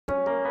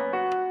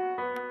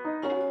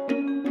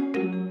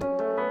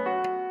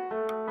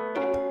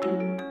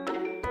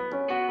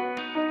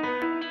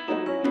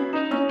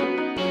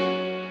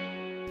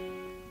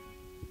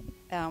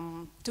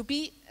To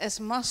be as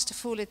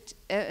masterful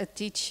a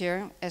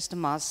teacher as the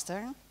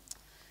master,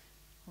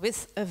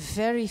 with a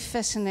very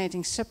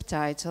fascinating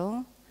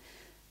subtitle,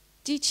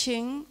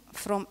 Teaching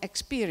from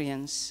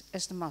Experience,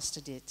 as the master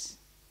did.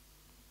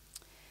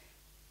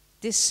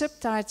 This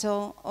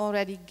subtitle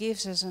already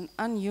gives us an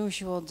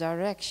unusual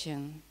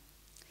direction.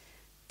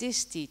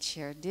 This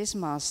teacher, this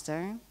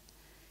master,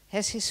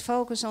 has his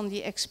focus on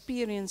the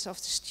experience of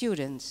the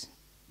student.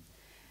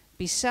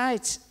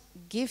 Besides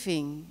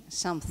giving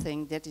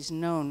something that is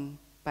known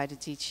by the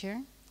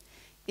teacher,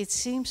 it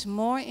seems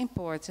more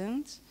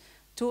important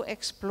to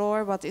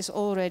explore what is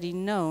already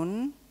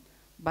known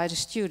by the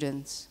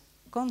student,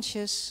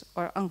 conscious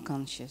or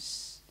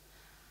unconscious.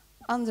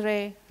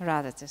 Andre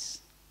Radatus.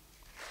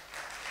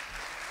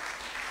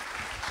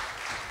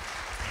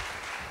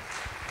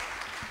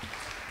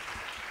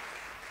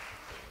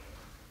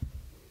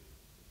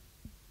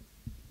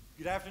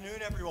 Good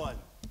afternoon, everyone.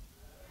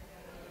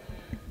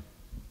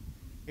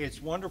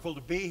 It's wonderful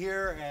to be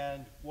here,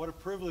 and what a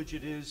privilege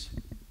it is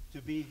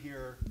to be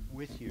here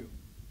with you.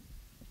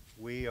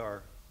 We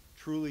are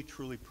truly,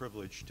 truly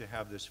privileged to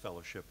have this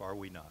fellowship, are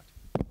we not?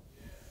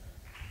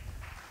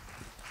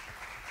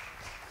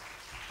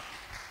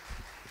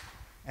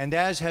 And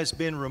as has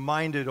been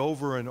reminded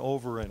over and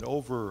over and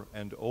over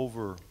and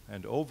over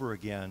and over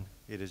again,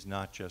 it is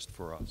not just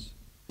for us.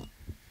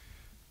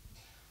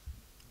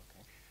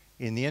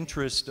 In the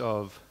interest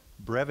of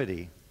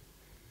brevity,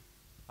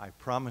 I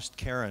promised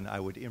Karen I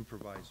would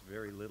improvise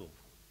very little.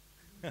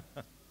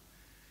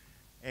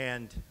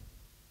 And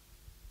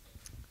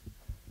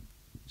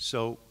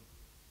so,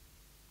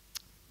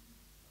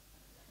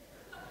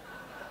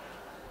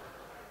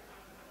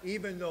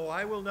 even though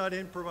I will not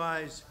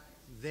improvise,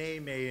 they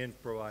may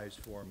improvise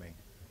for me.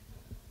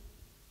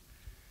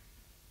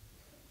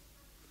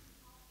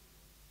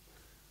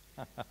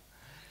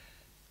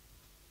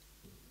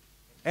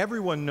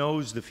 Everyone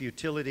knows the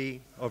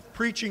futility of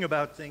preaching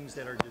about things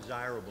that are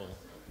desirable.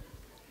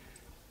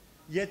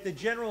 Yet the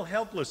general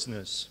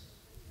helplessness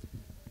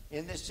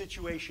in this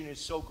situation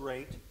is so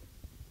great,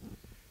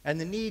 and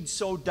the need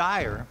so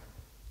dire,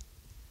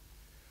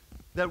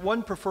 that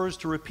one prefers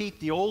to repeat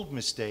the old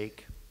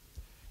mistake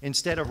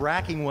instead of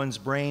racking one's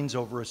brains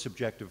over a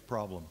subjective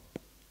problem.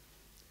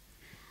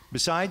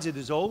 Besides, it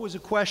is always a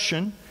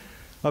question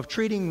of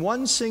treating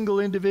one single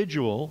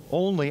individual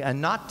only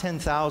and not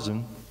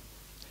 10,000,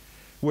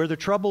 where the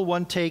trouble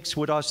one takes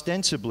would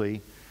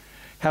ostensibly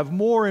have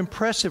more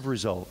impressive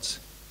results,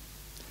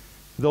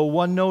 though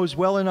one knows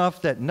well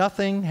enough that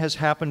nothing has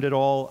happened at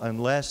all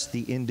unless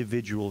the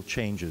individual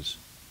changes.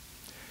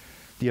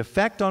 The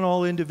effect on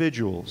all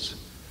individuals,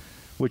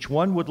 which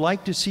one would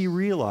like to see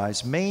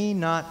realized, may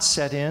not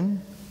set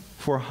in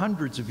for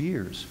hundreds of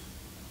years.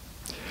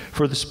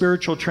 For the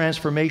spiritual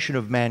transformation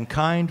of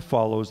mankind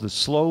follows the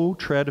slow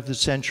tread of the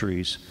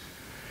centuries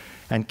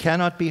and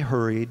cannot be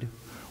hurried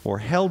or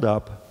held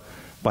up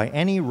by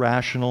any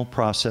rational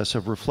process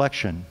of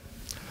reflection,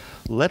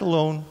 let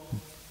alone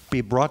be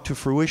brought to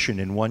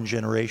fruition in one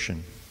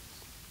generation.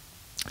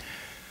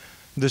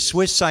 The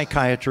Swiss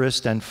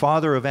psychiatrist and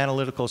father of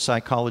analytical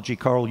psychology,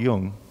 Carl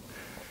Jung,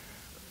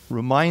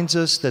 reminds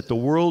us that the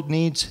world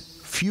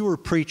needs fewer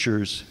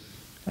preachers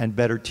and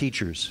better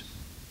teachers.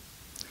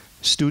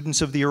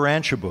 Students of the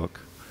Urantia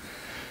book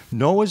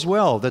know as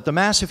well that the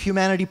mass of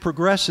humanity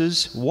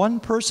progresses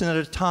one person at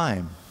a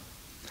time,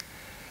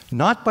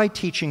 not by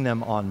teaching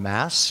them en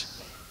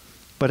masse,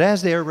 but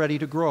as they are ready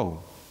to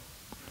grow.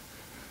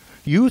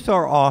 Youth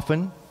are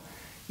often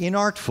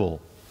inartful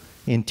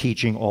in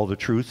teaching all the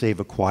truth they've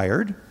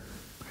acquired,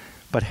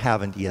 but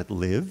haven't yet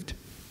lived.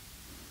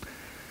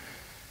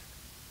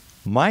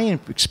 My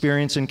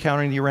experience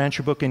encountering the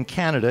Urantia book in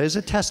Canada is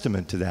a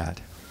testament to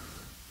that.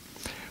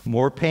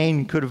 More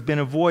pain could have been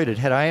avoided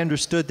had I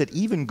understood that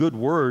even good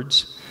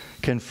words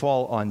can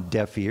fall on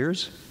deaf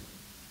ears,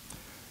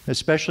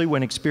 especially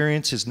when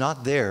experience is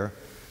not there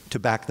to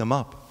back them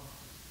up.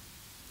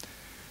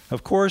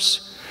 Of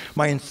course,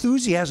 my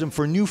enthusiasm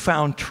for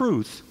newfound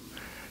truth,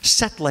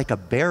 set like a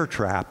bear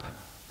trap,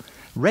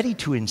 ready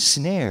to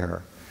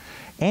ensnare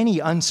any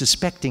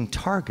unsuspecting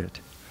target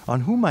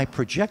on whom I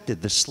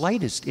projected the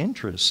slightest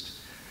interest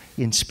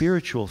in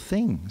spiritual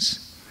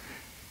things.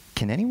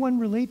 Can anyone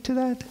relate to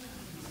that?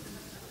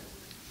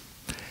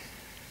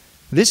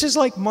 This is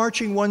like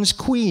marching one's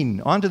queen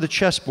onto the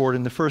chessboard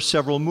in the first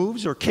several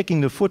moves, or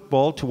kicking the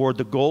football toward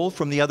the goal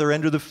from the other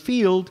end of the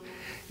field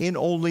in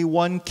only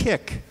one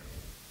kick.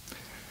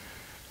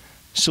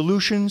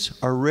 Solutions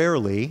are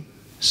rarely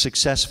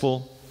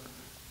successful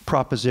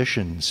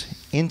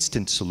propositions,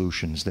 instant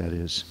solutions, that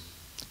is.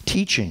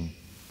 Teaching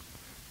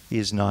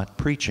is not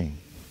preaching.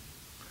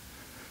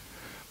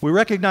 We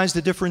recognize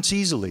the difference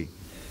easily.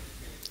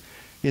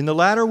 In the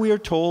latter, we are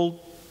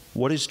told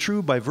what is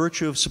true by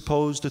virtue of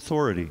supposed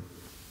authority.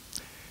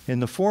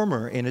 In the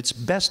former, in its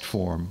best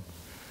form,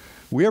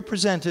 we are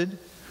presented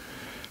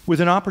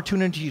with an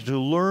opportunity to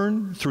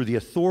learn through the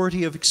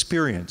authority of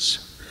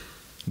experience,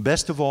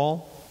 best of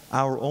all,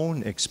 our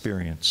own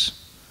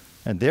experience,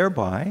 and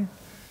thereby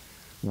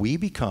we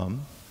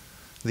become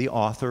the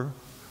author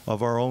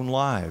of our own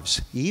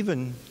lives,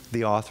 even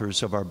the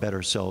authors of our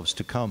better selves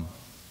to come.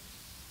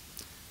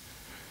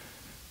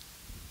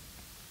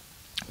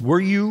 Were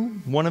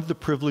you one of the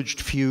privileged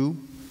few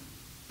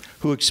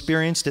who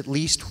experienced at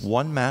least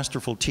one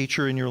masterful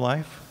teacher in your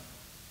life?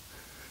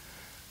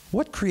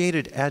 What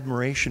created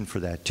admiration for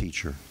that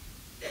teacher?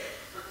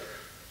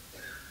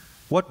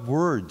 What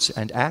words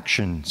and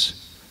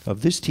actions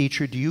of this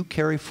teacher do you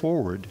carry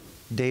forward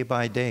day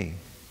by day?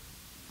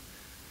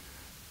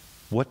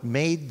 What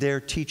made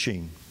their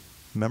teaching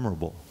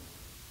memorable,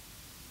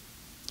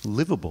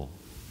 livable,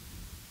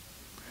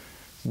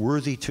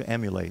 worthy to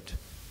emulate?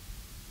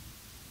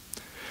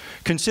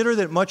 Consider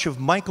that much of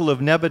Michael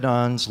of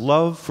Nebadon's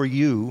love for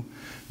you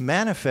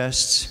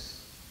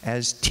manifests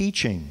as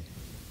teaching,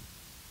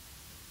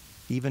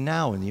 even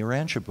now in the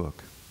Urantia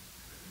book.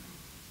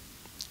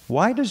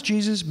 Why does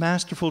Jesus'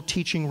 masterful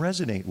teaching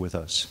resonate with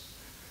us?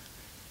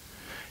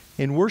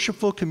 In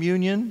worshipful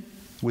communion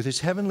with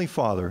his heavenly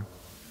Father,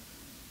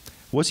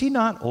 was he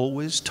not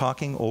always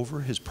talking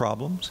over his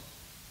problems?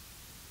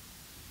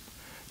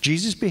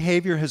 Jesus'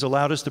 behavior has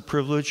allowed us the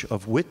privilege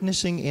of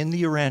witnessing in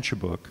the Urantia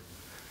book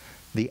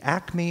the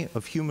acme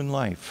of human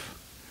life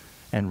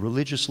and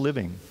religious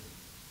living,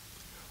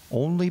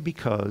 only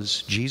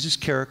because Jesus'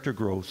 character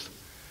growth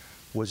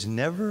was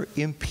never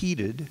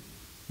impeded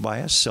by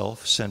a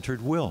self-centered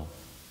will.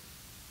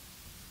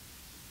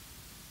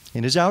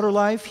 In his outer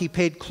life, he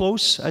paid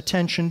close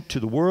attention to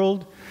the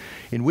world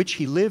in which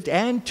he lived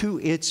and to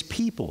its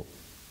people.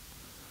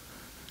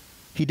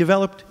 He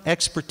developed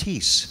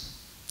expertise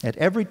at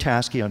every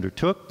task he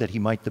undertook that he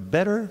might the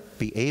better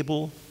be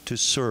able to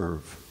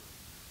serve.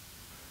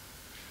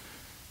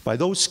 By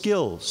those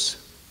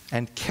skills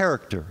and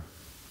character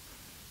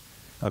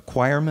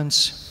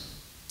acquirements,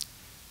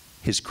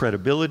 his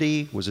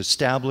credibility was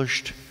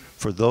established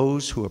for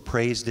those who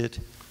appraised it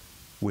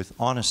with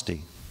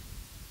honesty.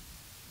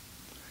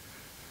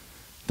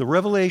 The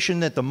revelation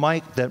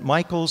that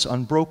Michael's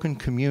unbroken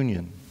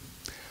communion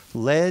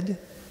led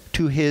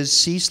to his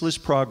ceaseless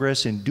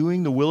progress in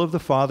doing the will of the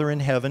Father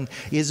in heaven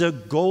is a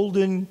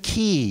golden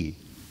key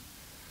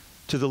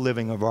to the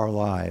living of our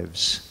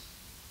lives.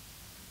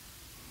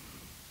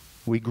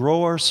 We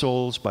grow our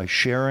souls by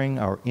sharing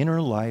our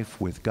inner life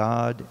with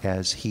God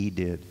as he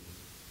did.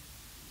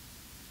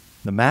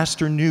 The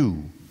Master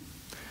knew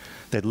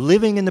that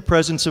living in the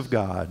presence of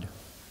God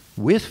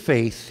with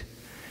faith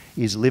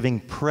is living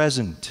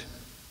present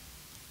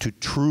to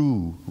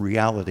true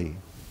reality.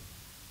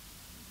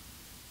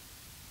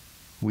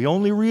 We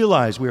only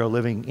realize we are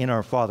living in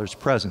our Father's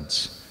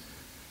presence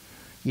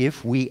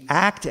if we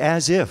act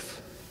as if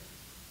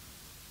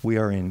we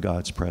are in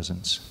God's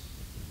presence.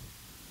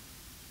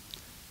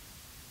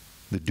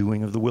 The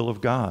doing of the will of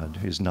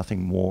God is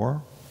nothing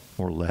more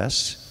or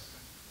less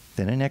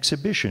than an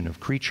exhibition of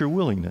creature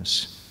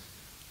willingness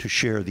to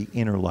share the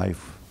inner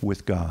life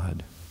with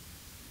God.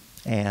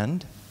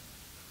 And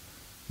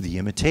the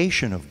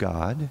imitation of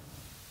God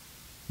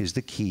is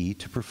the key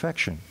to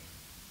perfection.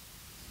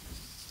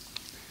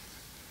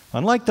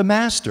 Unlike the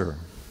Master,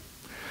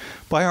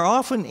 by our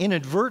often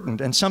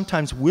inadvertent and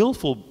sometimes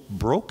willful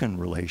broken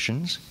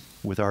relations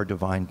with our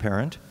divine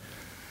parent,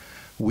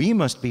 we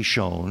must be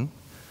shown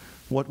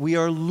what we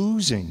are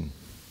losing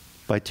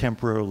by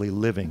temporarily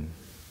living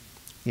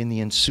in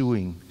the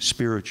ensuing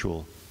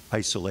spiritual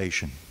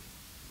isolation.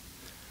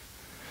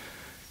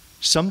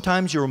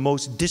 Sometimes your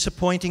most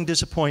disappointing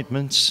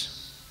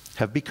disappointments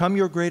have become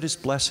your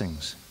greatest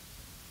blessings.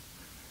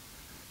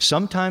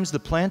 Sometimes the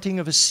planting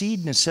of a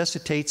seed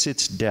necessitates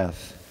its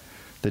death,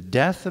 the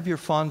death of your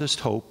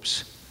fondest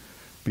hopes,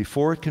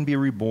 before it can be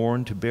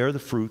reborn to bear the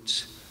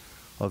fruits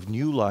of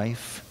new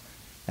life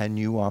and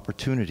new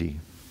opportunity,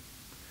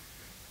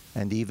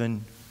 and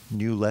even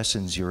new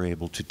lessons you're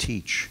able to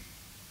teach.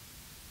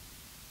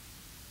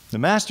 The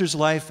Master's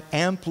life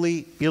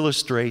amply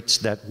illustrates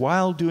that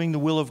while doing the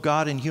will of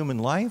God in human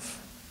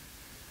life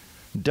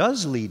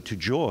does lead to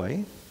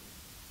joy,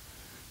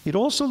 it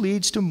also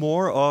leads to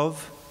more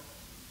of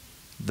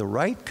the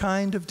right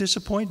kind of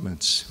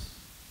disappointments,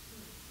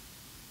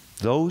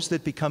 those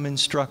that become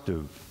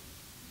instructive,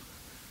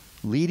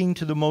 leading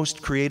to the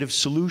most creative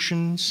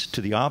solutions to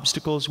the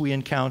obstacles we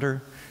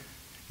encounter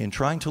in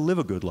trying to live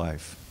a good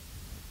life.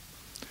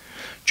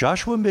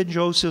 Joshua ben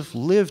Joseph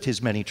lived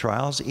his many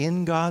trials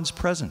in God's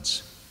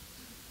presence.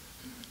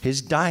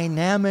 His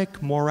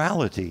dynamic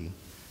morality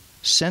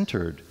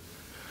centered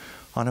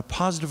on a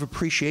positive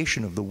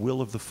appreciation of the will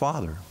of the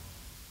Father.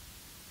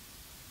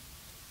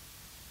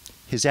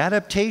 His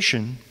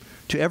adaptation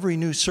to every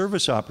new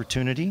service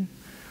opportunity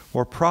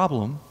or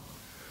problem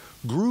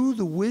grew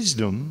the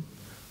wisdom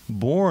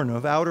born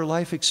of outer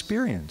life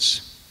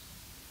experience,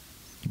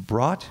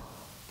 brought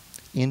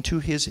into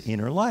his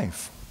inner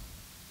life.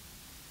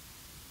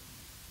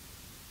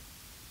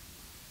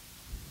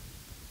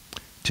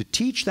 To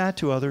teach that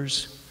to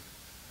others,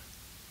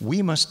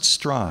 we must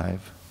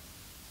strive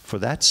for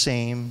that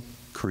same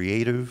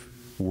creative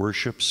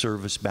worship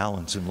service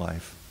balance in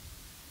life.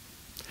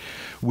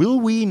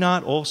 Will we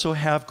not also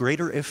have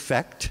greater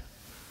effect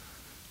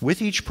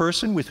with each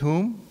person with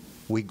whom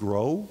we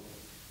grow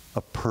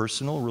a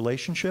personal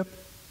relationship,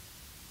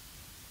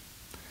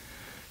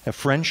 a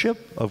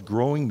friendship of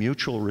growing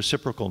mutual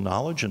reciprocal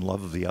knowledge and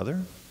love of the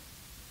other.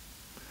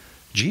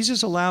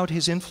 Jesus allowed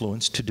his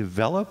influence to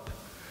develop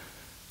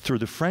through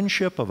the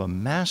friendship of a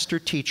master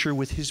teacher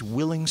with his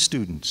willing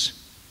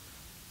students,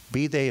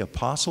 be they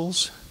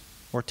apostles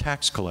or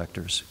tax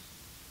collectors.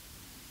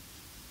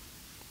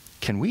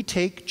 Can we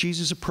take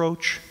Jesus'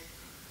 approach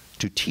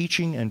to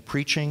teaching and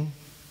preaching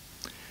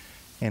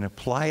and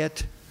apply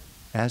it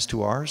as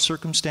to our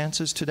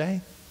circumstances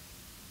today?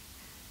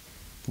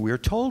 We are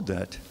told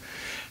that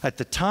at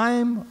the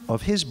time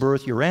of his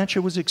birth,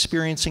 Urantia was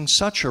experiencing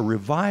such a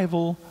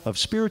revival of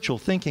spiritual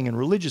thinking and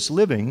religious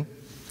living,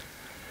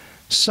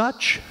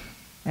 such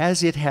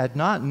as it had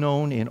not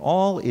known in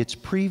all its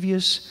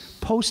previous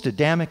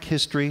post-Adamic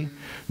history,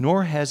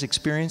 nor has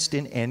experienced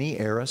in any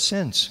era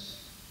since.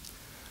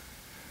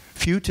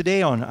 Few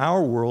today on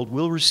our world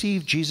will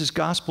receive Jesus'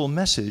 gospel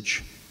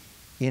message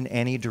in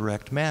any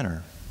direct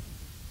manner.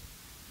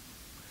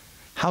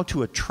 How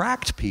to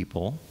attract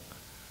people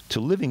to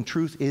living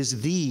truth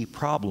is the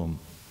problem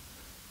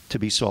to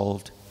be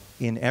solved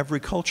in every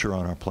culture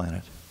on our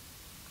planet.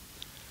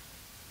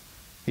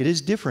 It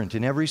is different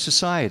in every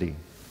society.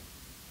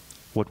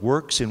 What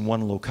works in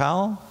one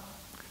locale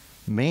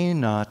may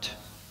not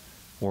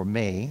or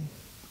may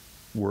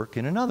work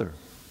in another.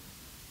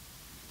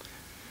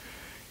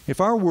 If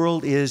our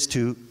world is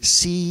to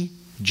see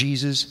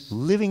Jesus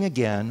living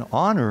again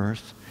on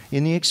earth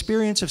in the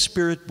experience of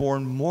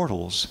spirit-born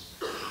mortals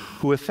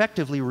who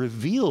effectively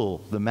reveal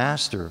the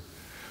Master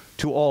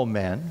to all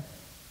men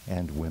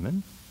and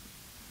women,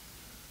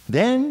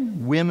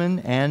 then women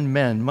and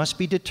men must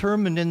be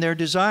determined in their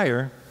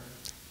desire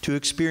to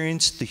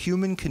experience the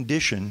human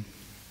condition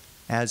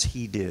as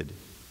he did.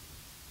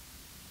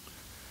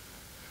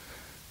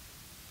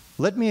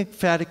 Let me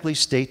emphatically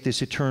state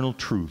this eternal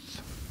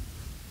truth.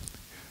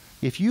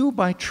 If you,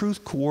 by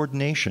truth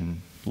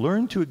coordination,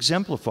 learn to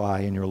exemplify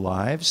in your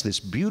lives this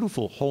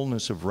beautiful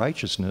wholeness of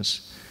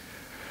righteousness,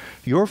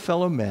 your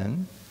fellow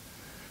men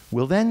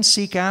will then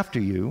seek after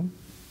you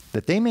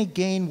that they may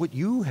gain what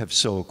you have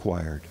so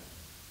acquired.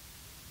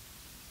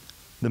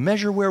 The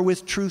measure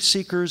wherewith truth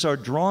seekers are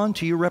drawn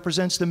to you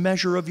represents the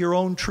measure of your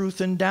own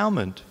truth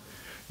endowment,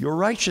 your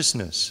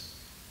righteousness.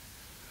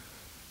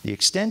 The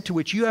extent to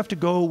which you have to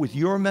go with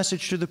your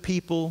message to the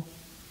people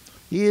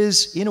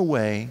is, in a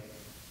way,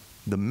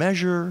 the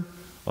measure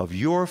of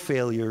your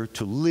failure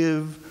to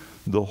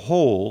live the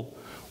whole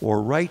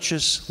or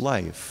righteous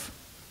life,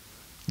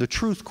 the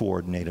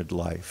truth-coordinated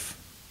life.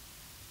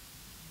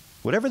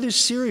 Whatever this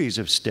series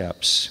of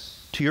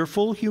steps to your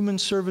full human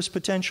service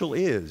potential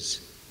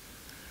is,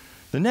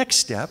 the next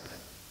step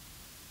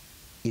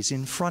is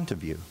in front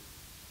of you.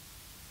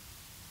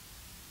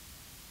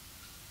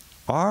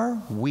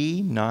 Are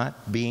we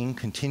not being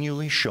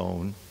continually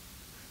shown,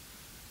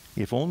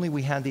 if only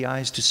we had the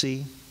eyes to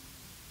see?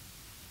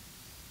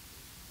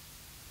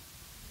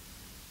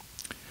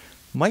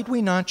 Might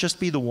we not just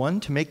be the one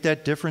to make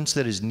that difference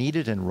that is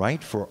needed and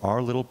right for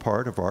our little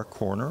part of our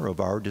corner of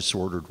our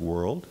disordered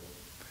world?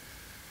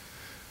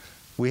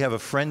 We have a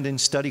friend in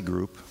study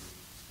group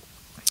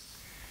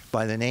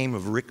by the name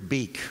of Rick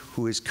Beek,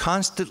 who is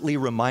constantly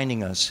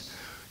reminding us,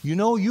 you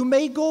know, you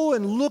may go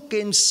and look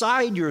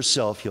inside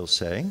yourself, he'll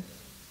say.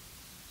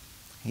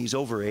 He's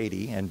over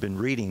 80 and been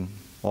reading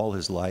all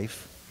his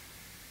life.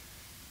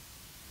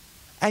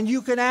 And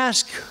you can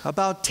ask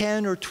about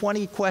 10 or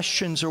 20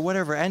 questions or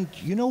whatever, and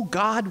you know,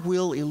 God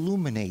will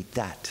illuminate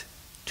that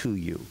to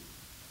you.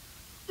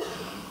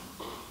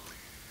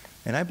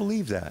 And I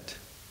believe that.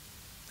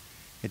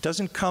 It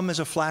doesn't come as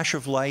a flash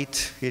of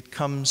light, it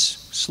comes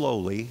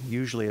slowly,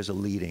 usually as a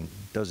leading,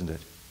 doesn't it?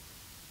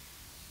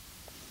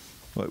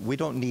 We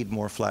don't need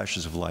more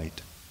flashes of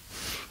light.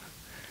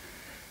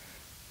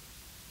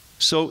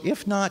 So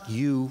if not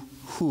you,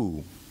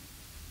 who?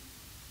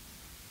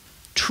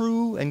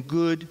 True and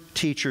good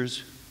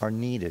teachers are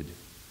needed.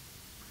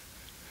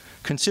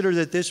 Consider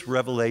that this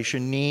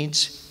revelation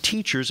needs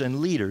teachers and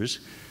leaders,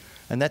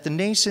 and that the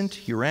nascent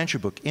Urantia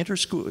Book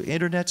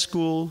Internet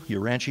School,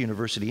 Urantia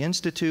University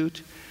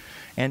Institute,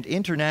 and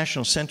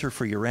International Center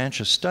for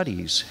Urantia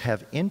Studies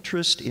have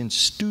interest in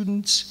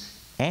students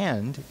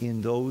and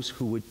in those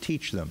who would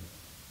teach them.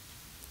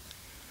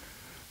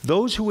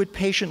 Those who would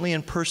patiently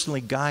and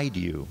personally guide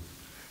you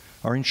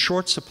are in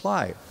short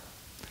supply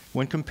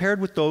when compared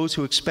with those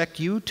who expect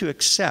you to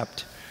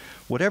accept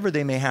whatever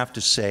they may have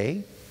to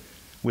say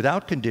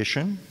without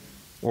condition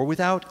or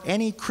without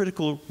any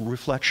critical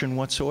reflection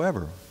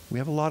whatsoever. We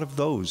have a lot of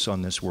those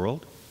on this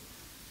world.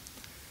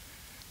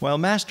 While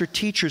master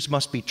teachers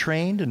must be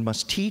trained and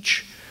must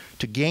teach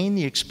to gain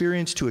the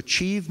experience to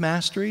achieve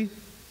mastery,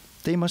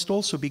 they must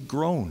also be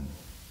grown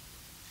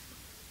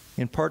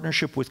in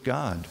partnership with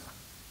God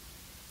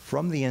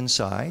from the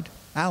inside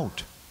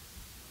out.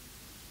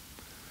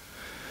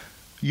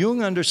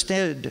 Jung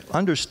understood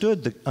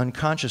the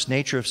unconscious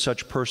nature of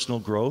such personal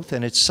growth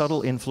and its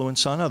subtle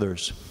influence on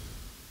others.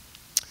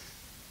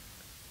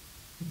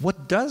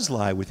 What does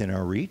lie within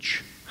our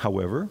reach,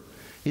 however,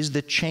 is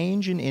the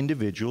change in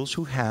individuals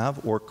who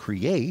have or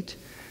create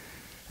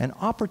an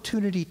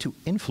opportunity to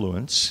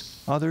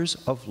influence others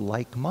of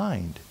like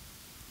mind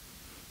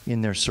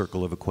in their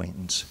circle of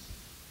acquaintance.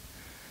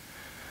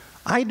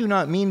 I do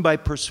not mean by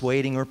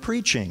persuading or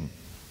preaching.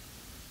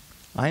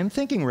 I am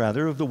thinking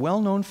rather of the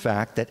well-known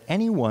fact that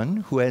anyone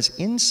who has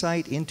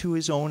insight into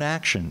his own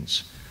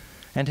actions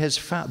and has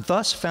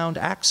thus found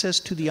access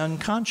to the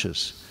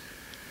unconscious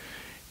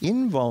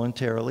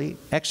involuntarily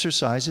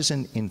exercises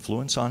an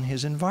influence on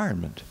his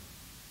environment.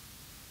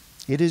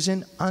 It is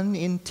an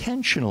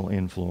unintentional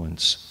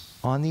influence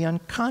on the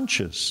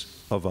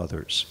unconscious of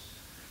others,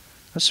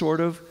 a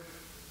sort of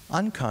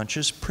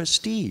unconscious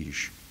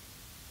prestige.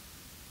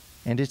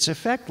 And its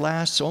effect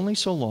lasts only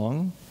so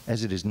long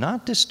as it is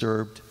not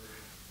disturbed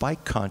by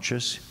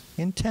conscious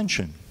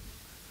intention.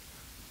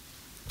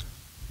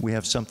 We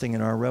have something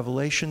in our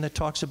revelation that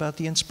talks about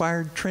the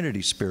inspired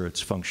Trinity spirits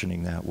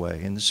functioning that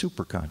way in the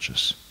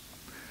superconscious.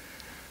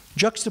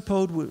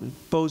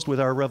 Juxtaposed with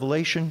our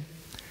revelation,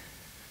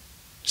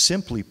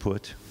 simply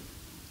put,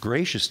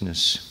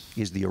 graciousness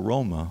is the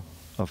aroma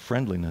of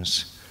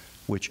friendliness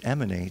which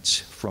emanates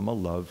from a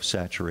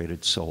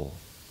love-saturated soul.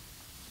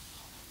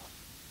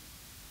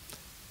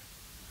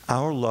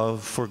 Our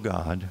love for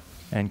God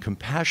and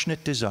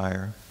compassionate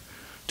desire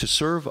to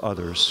serve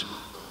others,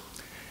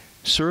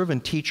 serve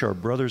and teach our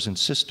brothers and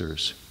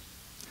sisters,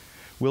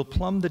 will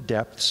plumb the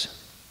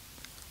depths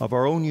of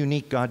our own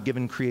unique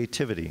God-given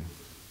creativity.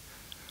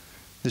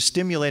 The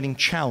stimulating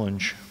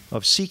challenge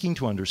of seeking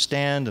to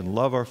understand and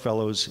love our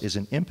fellows is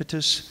an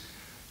impetus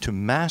to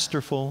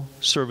masterful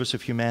service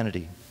of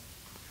humanity.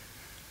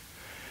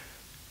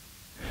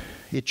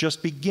 It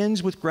just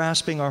begins with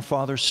grasping our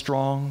Father's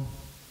strong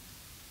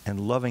and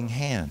loving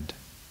hand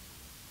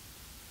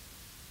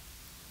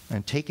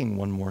and taking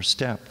one more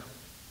step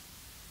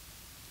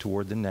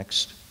toward the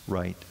next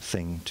right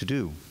thing to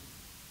do.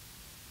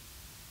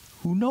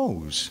 Who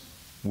knows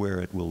where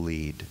it will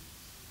lead?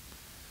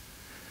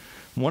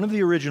 One of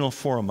the original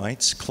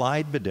Foramites,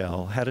 Clyde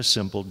Bedell, had a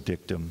simple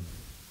dictum: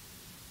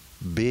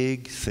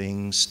 big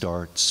things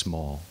start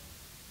small.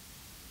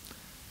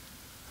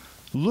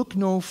 Look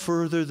no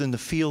further than the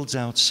fields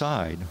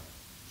outside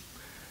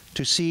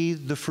to see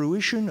the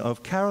fruition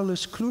of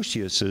Carolus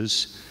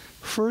Clusius's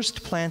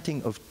first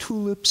planting of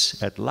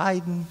tulips at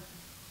Leiden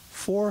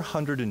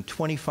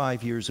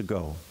 425 years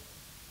ago,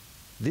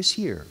 this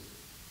year.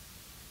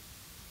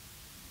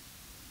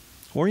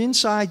 Or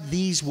inside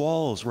these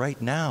walls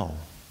right now,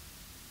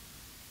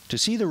 to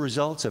see the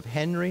results of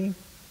Henry,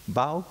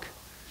 Bouck,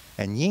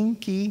 and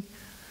Jinky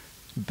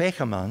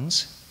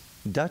Bechermans'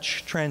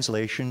 Dutch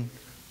translation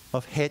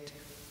of Het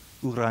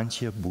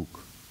Urantia book.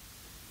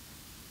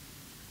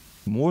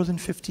 More than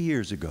 50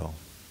 years ago.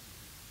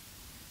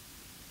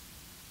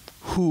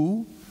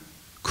 Who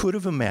could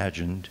have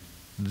imagined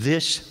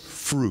this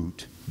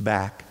fruit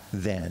back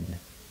then?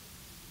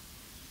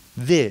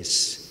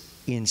 This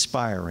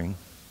inspiring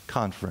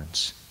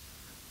conference.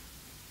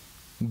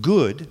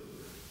 Good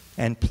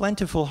and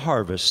plentiful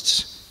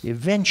harvests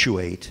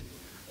eventuate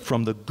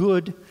from the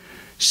good,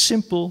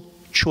 simple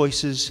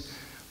choices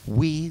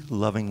we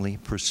lovingly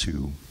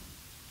pursue.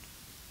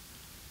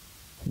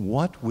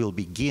 What will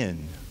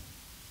begin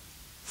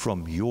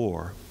from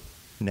your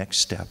next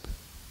step?